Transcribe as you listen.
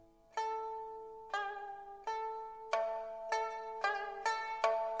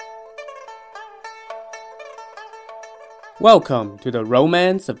Welcome to the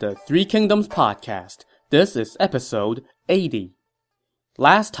Romance of the Three Kingdoms podcast. This is episode 80.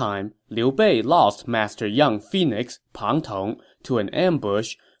 Last time, Liu Bei lost Master Young Phoenix, Pang Tong, to an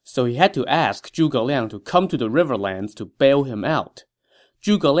ambush, so he had to ask Zhuge Liang to come to the Riverlands to bail him out.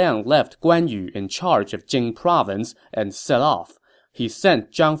 Zhuge Liang left Guan Yu in charge of Jing province and set off. He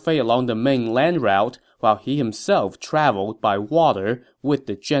sent Zhang Fei along the main land route, while he himself traveled by water with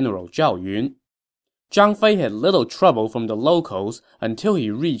the general Zhao Yun. Zhang Fei had little trouble from the locals until he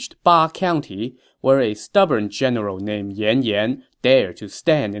reached Ba County, where a stubborn general named Yan Yan dared to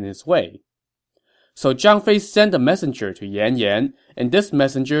stand in his way. So Zhang Fei sent a messenger to Yan Yan, and this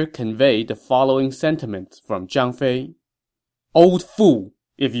messenger conveyed the following sentiments from Zhang Fei. "Old fool,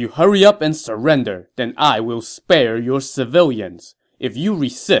 if you hurry up and surrender, then I will spare your civilians. If you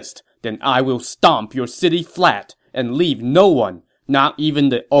resist, then I will stomp your city flat and leave no one, not even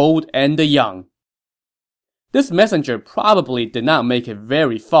the old and the young." This messenger probably did not make it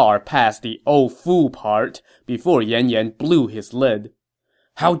very far past the old fool part before Yan Yan blew his lid.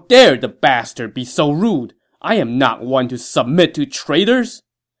 "How dare the bastard be so rude! I am not one to submit to traitors!"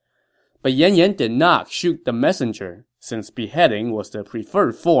 But Yan Yan did not shoot the messenger, since beheading was the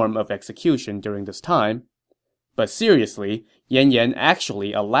preferred form of execution during this time. But seriously, Yan Yan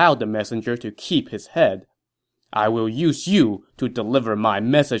actually allowed the messenger to keep his head. "I will use you to deliver my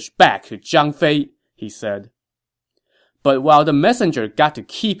message back to Zhang Fei," he said. But while the messenger got to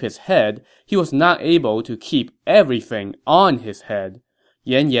keep his head, he was not able to keep everything on his head.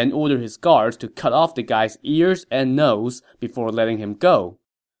 Yan Yan ordered his guards to cut off the guy's ears and nose before letting him go.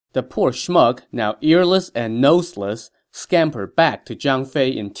 The poor schmuck, now earless and noseless, scampered back to Zhang Fei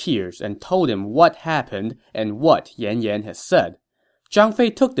in tears and told him what happened and what Yan Yan had said. Zhang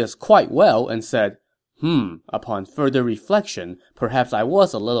Fei took this quite well and said, upon further reflection, perhaps I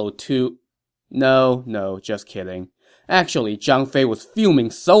was a little too... No, just kidding. Actually, Zhang Fei was fuming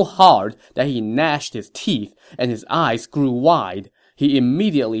so hard that he gnashed his teeth and his eyes grew wide. He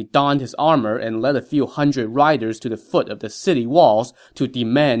immediately donned his armor and led a few hundred riders to the foot of the city walls to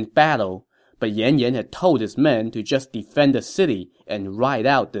demand battle. But Yan Yan had told his men to just defend the city and ride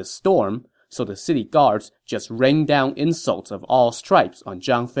out this storm, so the city guards just rained down insults of all stripes on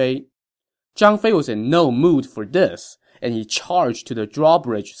Zhang Fei. Zhang Fei was in no mood for this, and he charged to the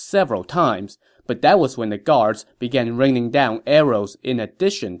drawbridge several times, but that was when the guards began raining down arrows in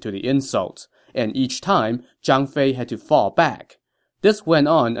addition to the insults, and each time, Zhang Fei had to fall back. This went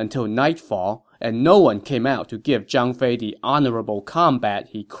on until nightfall, and no one came out to give Zhang Fei the honorable combat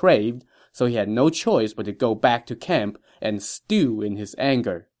he craved, so he had no choice but to go back to camp and stew in his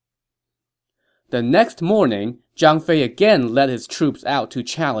anger. The next morning, Zhang Fei again led his troops out to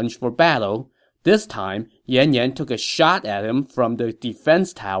challenge for battle. This time, Yan Yan took a shot at him from the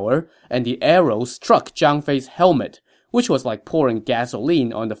defense tower, and the arrow struck Zhang Fei's helmet, which was like pouring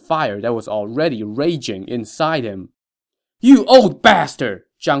gasoline on the fire that was already raging inside him. "You old bastard!"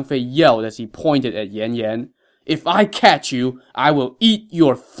 Zhang Fei yelled as he pointed at Yan Yan. "If I catch you, I will eat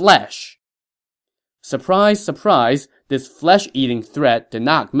your flesh!" Surprise, surprise, this flesh-eating threat did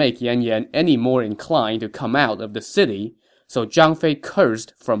not make Yan Yan any more inclined to come out of the city, so Zhang Fei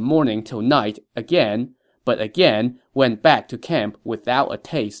cursed from morning till night again, but again went back to camp without a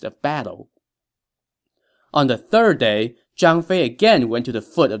taste of battle. On the third day, Zhang Fei again went to the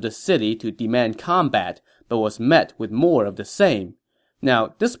foot of the city to demand combat, but was met with more of the same.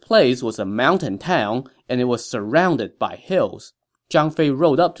 Now, this place was a mountain town, and it was surrounded by hills. Zhang Fei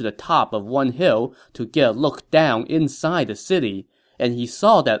rode up to the top of one hill to get a look down inside the city, and he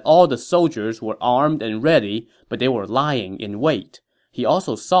saw that all the soldiers were armed and ready, but they were lying in wait. He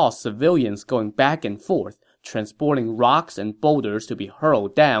also saw civilians going back and forth, transporting rocks and boulders to be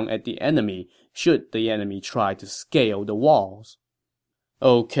hurled down at the enemy should the enemy try to scale the walls.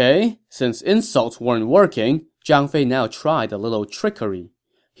 Okay, since insults weren't working, Zhang Fei now tried a little trickery.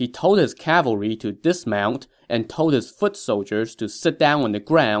 He told his cavalry to dismount and told his foot soldiers to sit down on the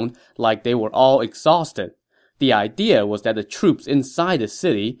ground like they were all exhausted. The idea was that the troops inside the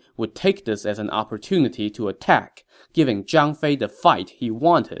city would take this as an opportunity to attack, giving Zhang Fei the fight he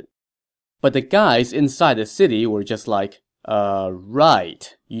wanted. But the guys inside the city were just like,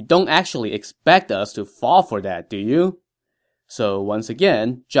 right, you don't actually expect us to fall for that, do you? So once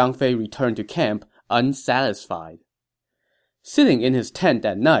again, Zhang Fei returned to camp unsatisfied. Sitting in his tent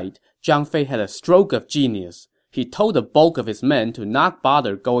that night, Zhang Fei had a stroke of genius. He told the bulk of his men to not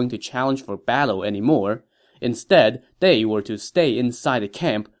bother going to challenge for battle anymore. Instead, they were to stay inside the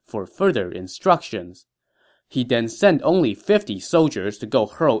camp for further instructions. He then sent only 50 soldiers to go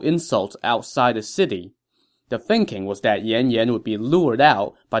hurl insults outside the city. The thinking was that Yan Yan would be lured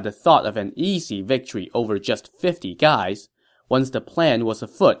out by the thought of an easy victory over just 50 guys. Once the plan was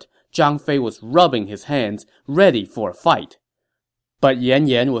afoot, Zhang Fei was rubbing his hands, ready for a fight. But Yan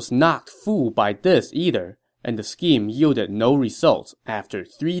Yan was not fooled by this either, and the scheme yielded no results after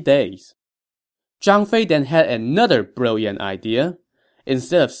 3 days. Zhang Fei then had another brilliant idea.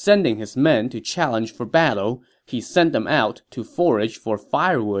 Instead of sending his men to challenge for battle, he sent them out to forage for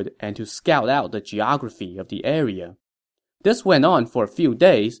firewood and to scout out the geography of the area. This went on for a few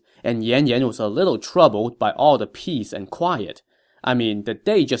days, and Yan Yan was a little troubled by all the peace and quiet. I mean, the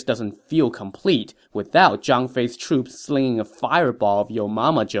day just doesn't feel complete without Zhang Fei's troops slinging a fireball of Yo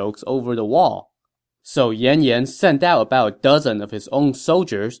Mama jokes over the wall. So Yan Yan sent out about a dozen of his own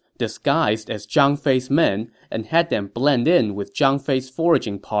soldiers, disguised as Zhang Fei's men, and had them blend in with Zhang Fei's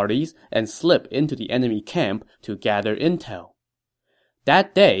foraging parties and slip into the enemy camp to gather intel.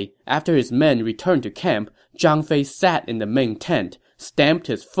 That day, after his men returned to camp, Zhang Fei sat in the main tent, stamped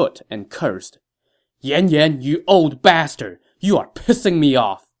his foot, and cursed. "Yan Yan, you old bastard! You are pissing me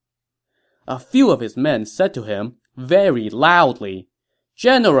off!" A few of his men said to him, very loudly,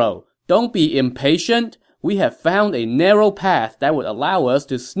 "General, don't be impatient. We have found a narrow path that would allow us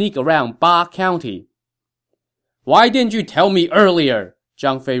to sneak around Ba County." "Why didn't you tell me earlier?"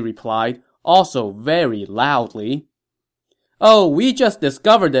 Zhang Fei replied, also very loudly. "Oh, we just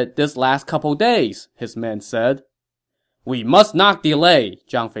discovered it this last couple days," his men said. "We must not delay,"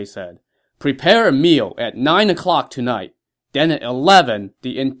 Zhang Fei said. "Prepare a meal at 9 o'clock tonight. Then at 11,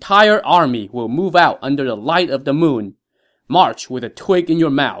 the entire army will move out under the light of the moon. March with a twig in your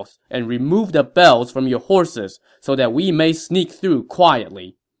mouth and remove the bells from your horses so that we may sneak through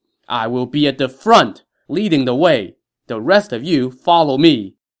quietly. I will be at the front, leading the way. The rest of you follow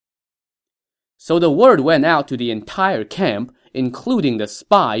me." So the word went out to the entire camp, including the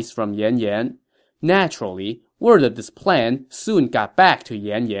spies from Yan Yan. Naturally, word of this plan soon got back to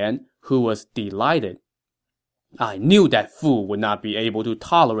Yan Yan, who was delighted. "I knew that fool would not be able to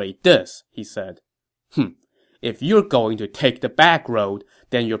tolerate this," he said. If you're going to take the back road,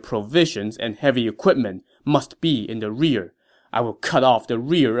 then your provisions and heavy equipment must be in the rear. I will cut off the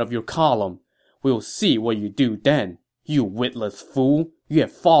rear of your column. We'll see what you do then. You witless fool, you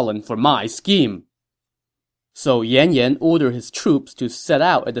have fallen for my scheme." So Yan Yan ordered his troops to set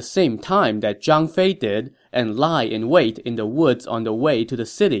out at the same time that Zhang Fei did and lie in wait in the woods on the way to the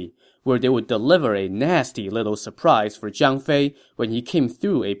city, where they would deliver a nasty little surprise for Zhang Fei when he came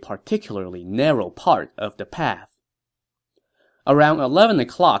through a particularly narrow part of the path. Around 11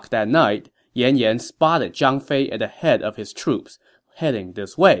 o'clock that night, Yan Yan spotted Zhang Fei at the head of his troops, heading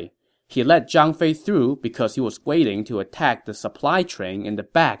this way. He let Zhang Fei through because he was waiting to attack the supply train in the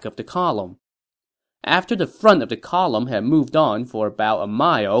back of the column. After the front of the column had moved on for about a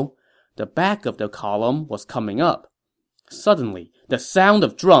mile, the back of the column was coming up. Suddenly, the sound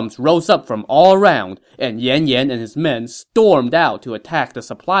of drums rose up from all around, and Yan Yan and his men stormed out to attack the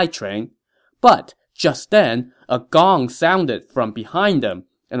supply train. But just then, a gong sounded from behind them,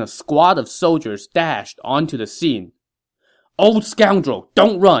 and a squad of soldiers dashed onto the scene. "Old scoundrel,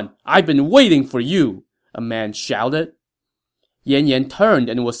 don't run! I've been waiting for you!" a man shouted. Yan Yan turned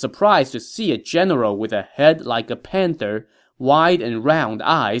and was surprised to see a general with a head like a panther, wide and round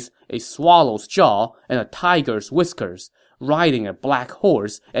eyes, a swallow's jaw, and a tiger's whiskers, riding a black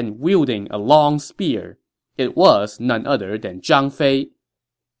horse and wielding a long spear. It was none other than Zhang Fei.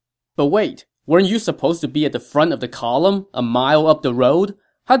 "But wait, weren't you supposed to be at the front of the column, a mile up the road?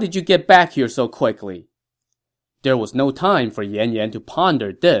 How did you get back here so quickly?" There was no time for Yan Yan to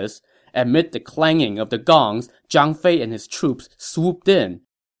ponder this. Amid the clanging of the gongs, Zhang Fei and his troops swooped in.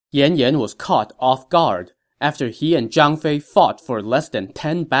 Yan Yan was caught off guard. After he and Zhang Fei fought for less than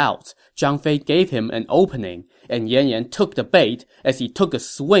 10 bouts, Zhang Fei gave him an opening, and Yan Yan took the bait as he took a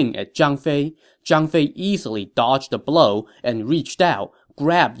swing at Zhang Fei. Zhang Fei easily dodged the blow and reached out,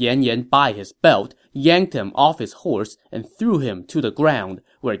 grabbed Yan Yan by his belt, yanked him off his horse, and threw him to the ground,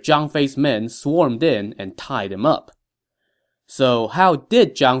 where Zhang Fei's men swarmed in and tied him up. So how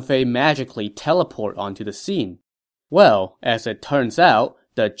did Zhang Fei magically teleport onto the scene? Well, as it turns out,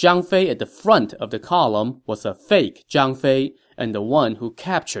 the Zhang Fei at the front of the column was a fake Zhang Fei, and the one who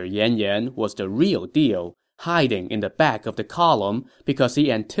captured Yan Yan was the real deal, hiding in the back of the column because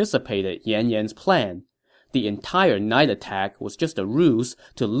he anticipated Yan Yan's plan. The entire night attack was just a ruse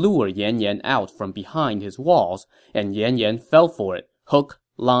to lure Yan Yan out from behind his walls, and Yan Yan fell for it, hook,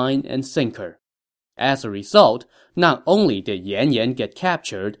 line, and sinker. As a result, not only did Yan Yan get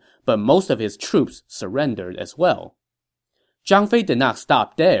captured, but most of his troops surrendered as well. Zhang Fei did not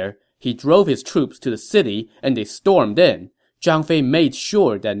stop there. He drove his troops to the city and they stormed in. Zhang Fei made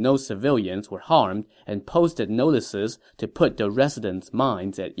sure that no civilians were harmed and posted notices to put the residents'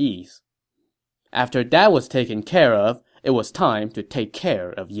 minds at ease. After that was taken care of, it was time to take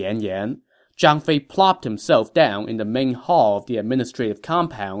care of Yan Yan. Zhang Fei plopped himself down in the main hall of the administrative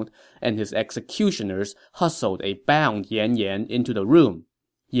compound, and his executioners hustled a bound Yan Yan into the room.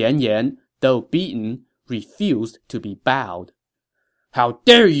 Yan Yan, though beaten, refused to be bowed. "How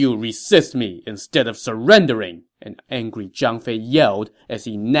dare you resist me instead of surrendering?" an angry Zhang Fei yelled as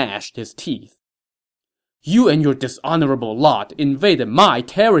he gnashed his teeth. "You and your dishonorable lot invaded my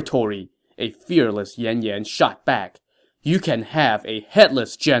territory," a fearless Yan Yan shot back. "You can have a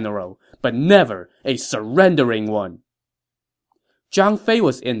headless general, but never a surrendering one." Zhang Fei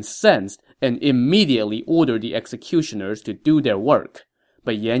was incensed and immediately ordered the executioners to do their work,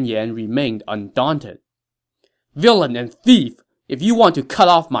 but Yan Yan remained undaunted. "Villain and thief! If you want to cut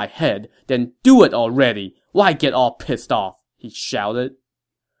off my head, then do it already. Why get all pissed off?" he shouted.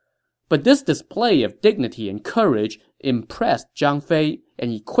 But this display of dignity and courage impressed Zhang Fei,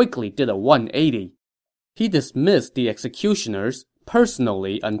 and he quickly did a 180. He dismissed the executioners,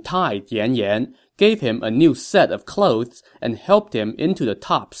 personally untied Yan Yan, gave him a new set of clothes, and helped him into the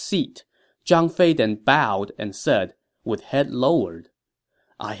top seat. Zhang Fei then bowed and said, with head lowered,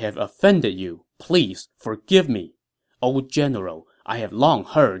 "I have offended you. Please forgive me. Old general, I have long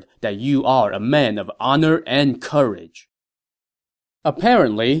heard that you are a man of honor and courage."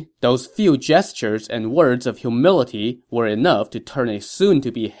 Apparently, those few gestures and words of humility were enough to turn a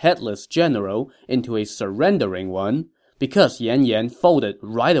soon-to-be headless general into a surrendering one, because Yan Yan folded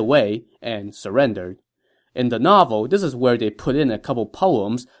right away and surrendered. In the novel, this is where they put in a couple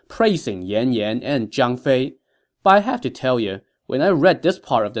poems praising Yan Yan and Zhang Fei. But I have to tell you, when I read this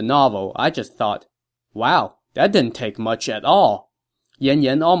part of the novel, I just thought, wow, that didn't take much at all. Yan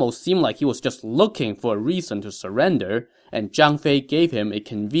Yan almost seemed like he was just looking for a reason to surrender, and Zhang Fei gave him a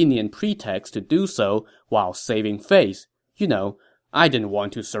convenient pretext to do so while saving face. You know, I didn't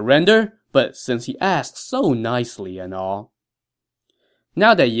want to surrender, but since he asked so nicely and all.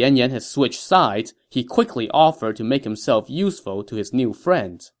 Now that Yan Yan had switched sides, he quickly offered to make himself useful to his new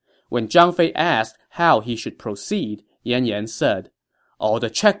friends. When Zhang Fei asked how he should proceed, Yan Yan said, "All the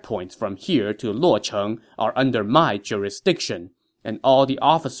checkpoints from here to Luocheng are under my jurisdiction, and all the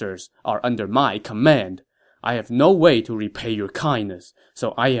officers are under my command. I have no way to repay your kindness,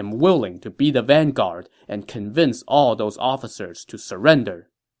 so I am willing to be the vanguard and convince all those officers to surrender."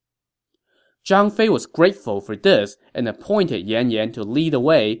 Zhang Fei was grateful for this and appointed Yan Yan to lead the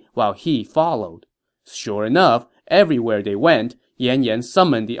way while he followed. Sure enough, everywhere they went, Yan Yan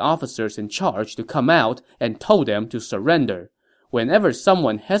summoned the officers in charge to come out and told them to surrender. Whenever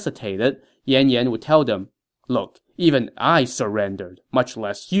someone hesitated, Yan Yan would tell them, "Look, even I surrendered, much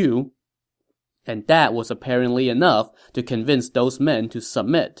less you." And that was apparently enough to convince those men to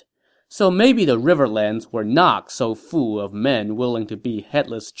submit. So maybe the Riverlands were not so full of men willing to be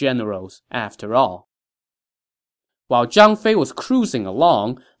headless generals after all. While Zhang Fei was cruising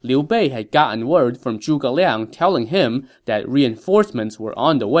along, Liu Bei had gotten word from Zhuge Liang telling him that reinforcements were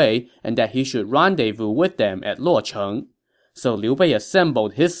on the way and that he should rendezvous with them at Luocheng. So Liu Bei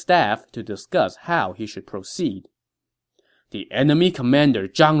assembled his staff to discuss how he should proceed. "The enemy commander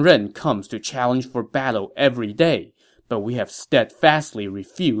Zhang Ren comes to challenge for battle every day, but we have steadfastly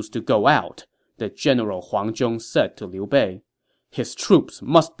refused to go out," the general Huang Zhong said to Liu Bei. "His troops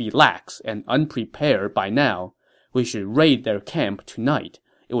must be lax and unprepared by now. We should raid their camp tonight.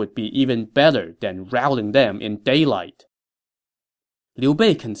 It would be even better than routing them in daylight." Liu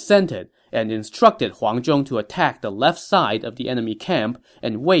Bei consented and instructed Huang Zhong to attack the left side of the enemy camp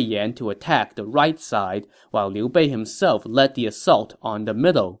and Wei Yan to attack the right side, while Liu Bei himself led the assault on the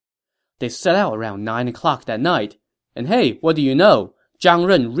middle. They set out around 9 o'clock that night, and hey, what do you know? Zhang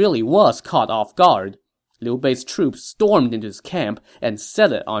Ren really was caught off guard. Liu Bei's troops stormed into his camp and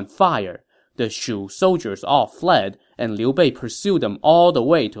set it on fire. The Shu soldiers all fled, and Liu Bei pursued them all the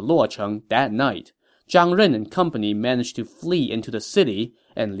way to Luocheng that night. Zhang Ren and company managed to flee into the city,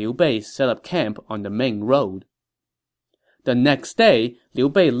 and Liu Bei set up camp on the main road. The next day, Liu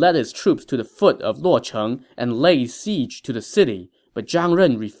Bei led his troops to the foot of Luocheng and laid siege to the city, but Zhang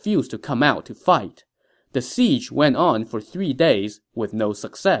Ren refused to come out to fight. The siege went on for 3 days with no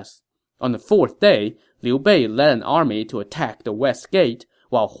success. On the 4th day, Liu Bei led an army to attack the west gate,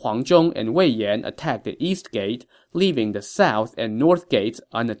 while Huang Zhong and Wei Yan attacked the east gate, leaving the south and north gates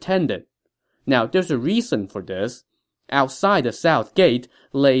unattended. Now, there's a reason for this. Outside the south gate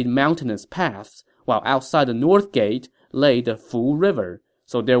lay mountainous paths, while outside the north gate lay the Fu River,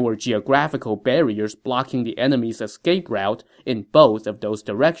 so there were geographical barriers blocking the enemy's escape route in both of those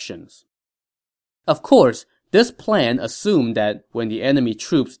directions. Of course, This plan assumed that when the enemy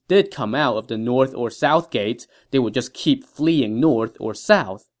troops did come out of the north or south gates, they would just keep fleeing north or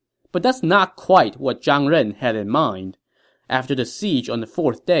south. But that's not quite what Zhang Ren had in mind. After the siege on the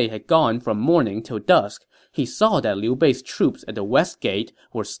fourth day had gone from morning till dusk, he saw that Liu Bei's troops at the west gate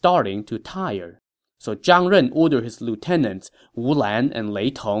were starting to tire. So Zhang Ren ordered his lieutenants Wu Lan and Lei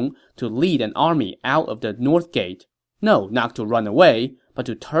Tong to lead an army out of the north gate. No, not to run away, but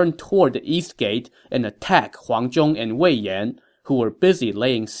to turn toward the east gate and attack Huang Zhong and Wei Yan, who were busy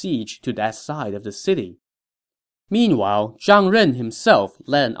laying siege to that side of the city. Meanwhile, Zhang Ren himself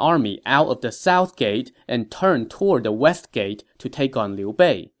led an army out of the south gate and turned toward the west gate to take on Liu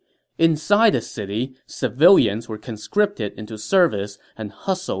Bei. Inside the city, civilians were conscripted into service and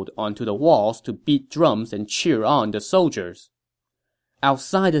hustled onto the walls to beat drums and cheer on the soldiers.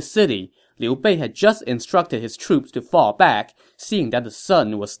 Outside the city, Liu Bei had just instructed his troops to fall back, seeing that the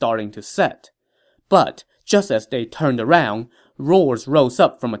sun was starting to set. But just as they turned around, roars rose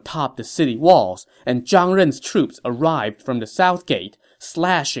up from atop the city walls, and Zhang Ren's troops arrived from the south gate,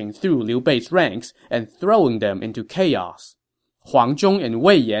 slashing through Liu Bei's ranks and throwing them into chaos. Huang Zhong and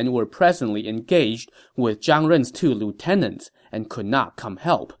Wei Yan were presently engaged with Zhang Ren's two lieutenants and could not come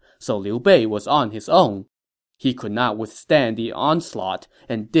help, so Liu Bei was on his own. He could not withstand the onslaught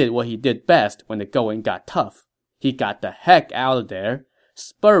and did what he did best when the going got tough. He got the heck out of there,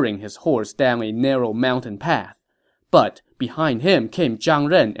 spurring his horse down a narrow mountain path. But behind him came Zhang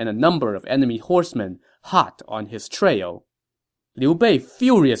Ren and a number of enemy horsemen, hot on his trail. Liu Bei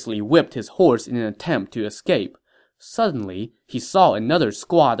furiously whipped his horse in an attempt to escape. Suddenly, he saw another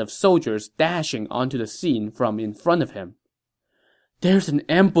squad of soldiers dashing onto the scene from in front of him. "There's an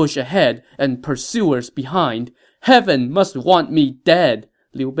ambush ahead and pursuers behind. Heaven must want me dead,"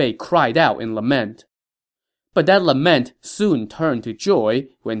 Liu Bei cried out in lament. But that lament soon turned to joy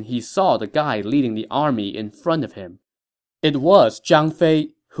when he saw the guy leading the army in front of him. It was Zhang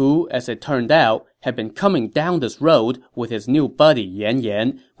Fei, who, as it turned out, had been coming down this road with his new buddy Yan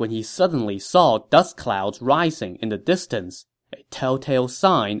Yan when he suddenly saw dust clouds rising in the distance, a telltale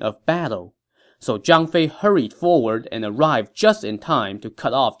sign of battle. So Zhang Fei hurried forward and arrived just in time to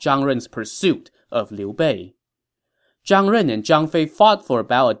cut off Zhang Ren's pursuit of Liu Bei. Zhang Ren and Zhang Fei fought for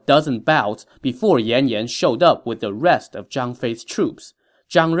about a dozen bouts before Yan Yan showed up with the rest of Zhang Fei's troops.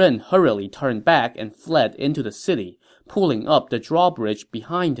 Zhang Ren hurriedly turned back and fled into the city, pulling up the drawbridge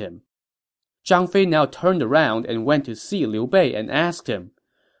behind him. Zhang Fei now turned around and went to see Liu Bei and asked him,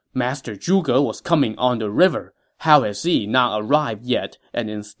 "Master Zhuge was coming on the river. How has he not arrived yet and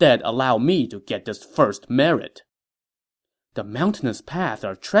instead allowed me to get this first merit?" "The mountainous paths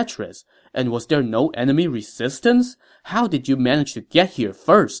are treacherous, and was there no enemy resistance? How did you manage to get here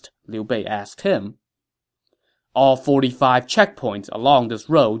first?" Liu Bei asked him. "All 45 checkpoints along this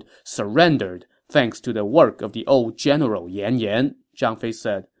road surrendered thanks to the work of the old general Yan Yan," Zhang Fei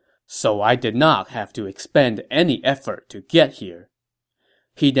said. "So I did not have to expend any effort to get here."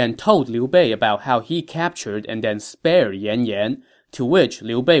 He then told Liu Bei about how he captured and then spared Yan Yan, to which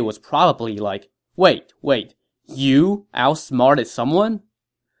Liu Bei was probably like, Wait, you outsmarted someone?"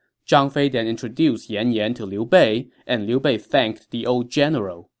 Zhang Fei then introduced Yan Yan to Liu Bei, and Liu Bei thanked the old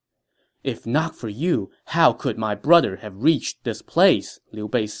general. "If not for you, how could my brother have reached this place?" Liu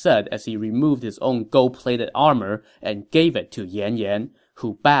Bei said as he removed his own gold-plated armor and gave it to Yan Yan,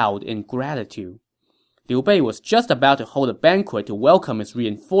 who bowed in gratitude. Liu Bei was just about to hold a banquet to welcome his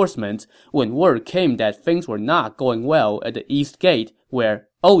reinforcements when word came that things were not going well at the east gate where,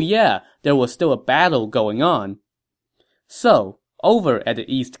 oh yeah, there was still a battle going on. So, over at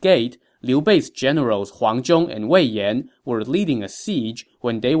the east gate, Liu Bei's generals Huang Zhong and Wei Yan were leading a siege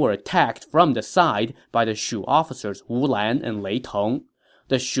when they were attacked from the side by the Shu officers Wu Lan and Lei Tong.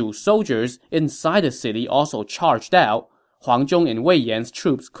 The Shu soldiers inside the city also charged out. Huang Zhong and Wei Yan's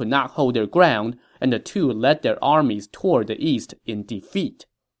troops could not hold their ground, and the two led their armies toward the east in defeat.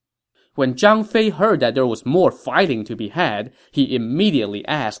 When Zhang Fei heard that there was more fighting to be had, he immediately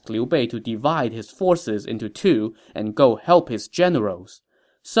asked Liu Bei to divide his forces into two and go help his generals.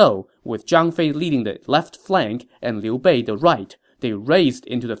 So, with Zhang Fei leading the left flank and Liu Bei the right, they raced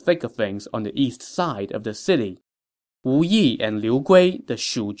into the thick of things on the east side of the city. Wu Yi and Liu Gui, the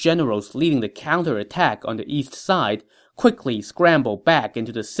Shu generals leading the counterattack on the east side, quickly scrambled back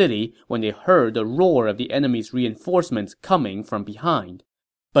into the city when they heard the roar of the enemy's reinforcements coming from behind.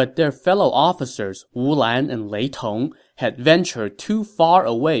 But their fellow officers Wu Lan and Lei Tong had ventured too far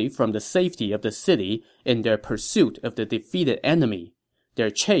away from the safety of the city in their pursuit of the defeated enemy. Their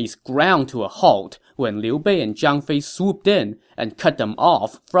chase ground to a halt when Liu Bei and Zhang Fei swooped in and cut them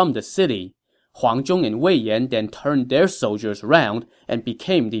off from the city. Huang Zhong and Wei Yan then turned their soldiers around and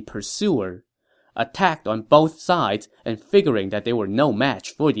became the pursuer. attacked on both sides, and figuring that they were no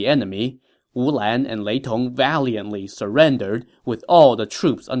match for the enemy, Wu Lan and Lei Tong valiantly surrendered with all the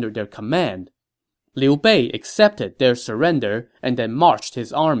troops under their command. Liu Bei accepted their surrender and then marched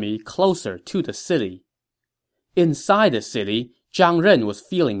his army closer to the city. Inside the city, Zhang Ren was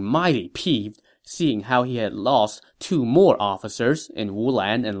feeling mighty peeved, seeing how he had lost 2 more officers in Wu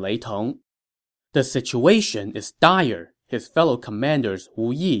Lan and Lei Tong. The situation is dire, his fellow commanders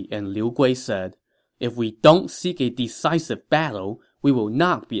Wu Yi and Liu Gui said. If we don't seek a decisive battle, we will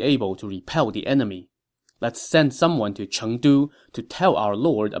not be able to repel the enemy. Let's send someone to Chengdu to tell our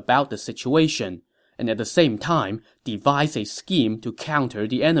lord about the situation, and at the same time devise a scheme to counter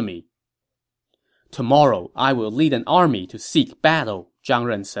the enemy. Tomorrow I will lead an army to seek battle, Zhang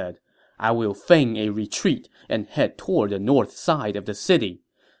Ren said. I will feign a retreat and head toward the north side of the city.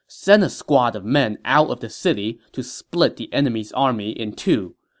 Send a squad of men out of the city to split the enemy's army in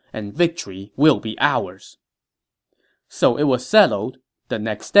 2, and victory will be ours. So it was settled. The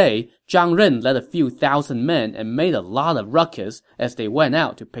next day, Zhang Ren led a few thousand men and made a lot of ruckus as they went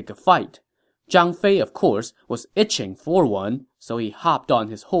out to pick a fight. Zhang Fei, of course, was itching for one, so he hopped on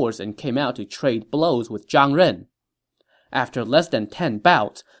his horse and came out to trade blows with Zhang Ren. After less than 10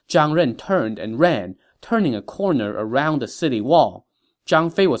 bouts, Zhang Ren turned and ran, turning a corner around the city wall.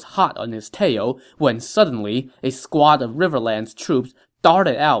 Zhang Fei was hot on his tail when suddenly a squad of Riverlands troops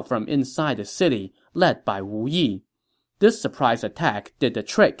darted out from inside the city, led by Wu Yi. This surprise attack did the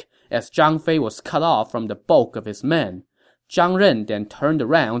trick, as Zhang Fei was cut off from the bulk of his men. Zhang Ren then turned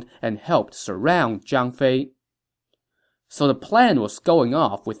around and helped surround Zhang Fei. So the plan was going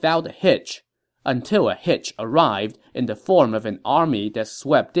off without a hitch, until a hitch arrived in the form of an army that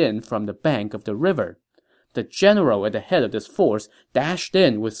swept in from the bank of the river. The general at the head of this force dashed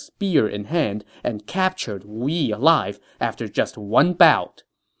in with spear in hand and captured Wu Yi alive after just 1 bout.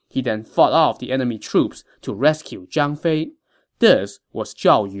 He then fought off the enemy troops to rescue Zhang Fei. This was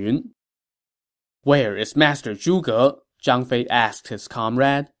Zhao Yun. "Where is Master Zhuge?" Zhang Fei asked his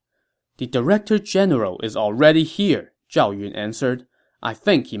comrade. "The Director General is already here," Zhao Yun answered. "I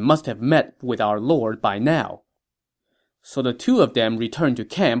think he must have met with our lord by now." So the 2 of them returned to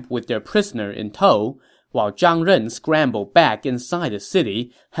camp with their prisoner in tow, while Zhang Ren scrambled back inside the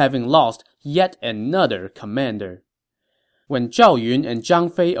city, having lost yet another commander. When Zhao Yun and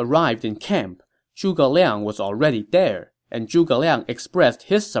Zhang Fei arrived in camp, Zhuge Liang was already there, and Zhuge Liang expressed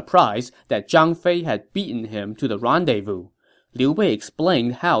his surprise that Zhang Fei had beaten him to the rendezvous. Liu Bei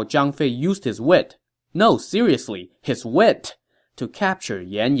explained how Zhang Fei used his wit. No, seriously, his wit! To capture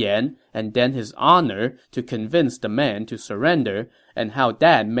Yan Yan, and then his honor to convince the man to surrender, and how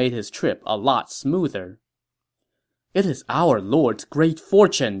that made his trip a lot smoother. "It is our lord's great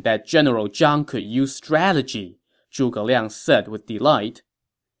fortune that General Zhang could use strategy," Zhuge Liang said with delight.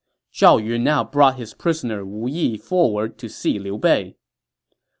 Zhao Yun now brought his prisoner Wu Yi forward to see Liu Bei.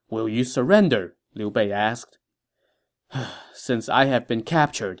 "Will you surrender?" Liu Bei asked. "Since I have been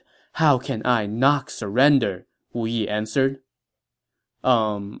captured, how can I not surrender?" Wu Yi answered.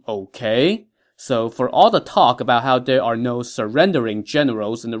 Okay. So for all the talk about how there are no surrendering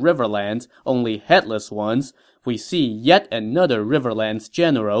generals in the Riverlands, only headless ones, we see yet another Riverlands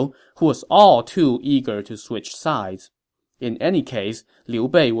general who was all too eager to switch sides. In any case, Liu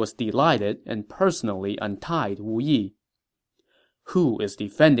Bei was delighted and personally untied Wu Yi. "Who is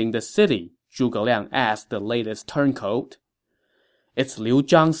defending the city?" Zhuge Liang asked the latest turncoat. "It's Liu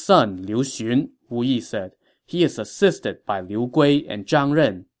Zhang's son, Liu Xun," Wu Yi said. "He is assisted by Liu Gui and Zhang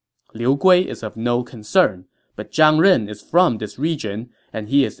Ren. Liu Gui is of no concern, but Zhang Ren is from this region, and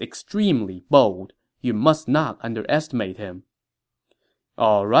he is extremely bold. You must not underestimate him."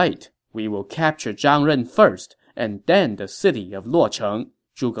 "All right, we will capture Zhang Ren first, and then the city of Luocheng,"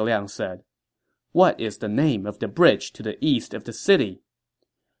 Zhuge Liang said. "What is the name of the bridge to the east of the city?"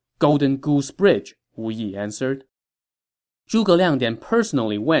 "Golden Goose Bridge," Wu Yi answered. Zhuge Liang then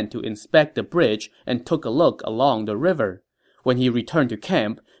personally went to inspect the bridge and took a look along the river. When he returned to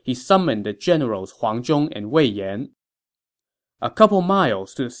camp, he summoned the generals Huang Zhong and Wei Yan. "A couple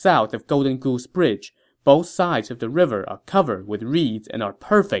miles to the south of Golden Goose Bridge, both sides of the river are covered with reeds and are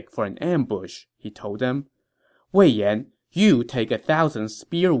perfect for an ambush," he told them. "Wei Yan, you take 1,000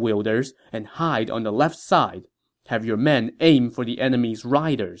 spear-wielders and hide on the left side. Have your men aim for the enemy's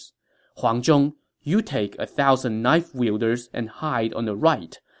riders. Huang Zhong, you take 1,000 knife-wielders and hide on the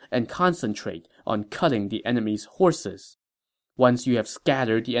right, and concentrate on cutting the enemy's horses. Once you have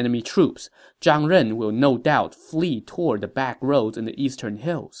scattered the enemy troops, Zhang Ren will no doubt flee toward the back roads in the eastern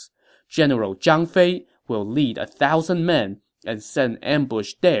hills. General Zhang Fei will lead 1,000 men and set an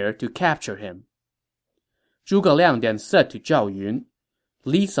ambush there to capture him." Zhuge Liang then said to Zhao Yun,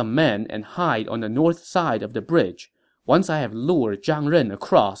 Lead some men and hide on the north side of the bridge. Once I have lured Zhang Ren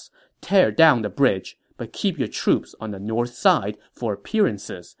across, tear down the bridge, but keep your troops on the north side for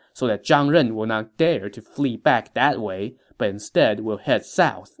appearances, so that Zhang Ren will not dare to flee back that way, but instead will head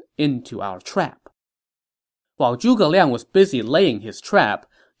south into our trap." While Zhuge Liang was busy laying his trap,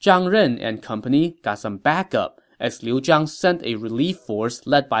 Zhang Ren and company got some backup as Liu Zhang sent a relief force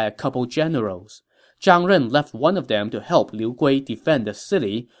led by a couple generals. Zhang Ren left one of them to help Liu Gui defend the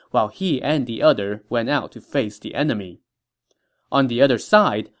city, while he and the other went out to face the enemy. On the other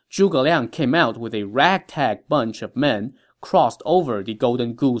side, Zhuge Liang came out with a ragtag bunch of men, crossed over the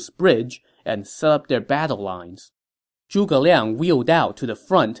Golden Goose Bridge, and set up their battle lines. Zhuge Liang wheeled out to the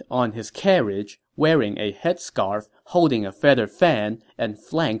front on his carriage, wearing a headscarf, holding a feather fan, and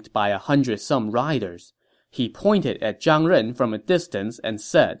flanked by 100-some riders. He pointed at Zhang Ren from a distance and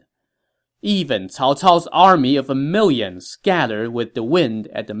said, "Even Cao Cao's army of 1,000,000 scatter with the wind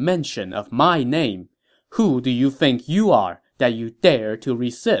at the mention of my name. Who do you think you are that you dare to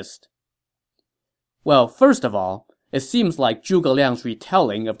resist?" Well, first of all, it seems like Zhuge Liang's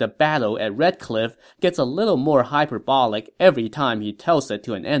retelling of the battle at Red Cliff gets a little more hyperbolic every time he tells it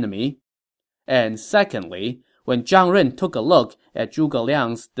to an enemy. And secondly, when Zhang Ren took a look at Zhuge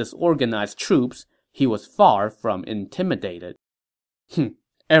Liang's disorganized troops, he was far from intimidated.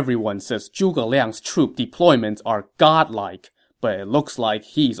 Everyone says Zhuge Liang's troop deployments are godlike, but it looks like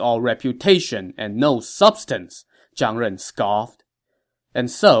he's all reputation and no substance, Zhang Ren scoffed. And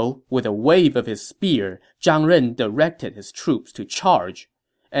so, with a wave of his spear, Zhang Ren directed his troops to charge.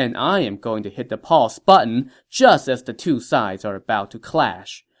 And I am going to hit the pause button just as the two sides are about to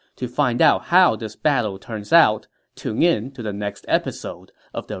clash. To find out how this battle turns out, tune in to the next episode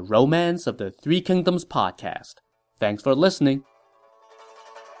of the Romance of the Three Kingdoms podcast. Thanks for listening.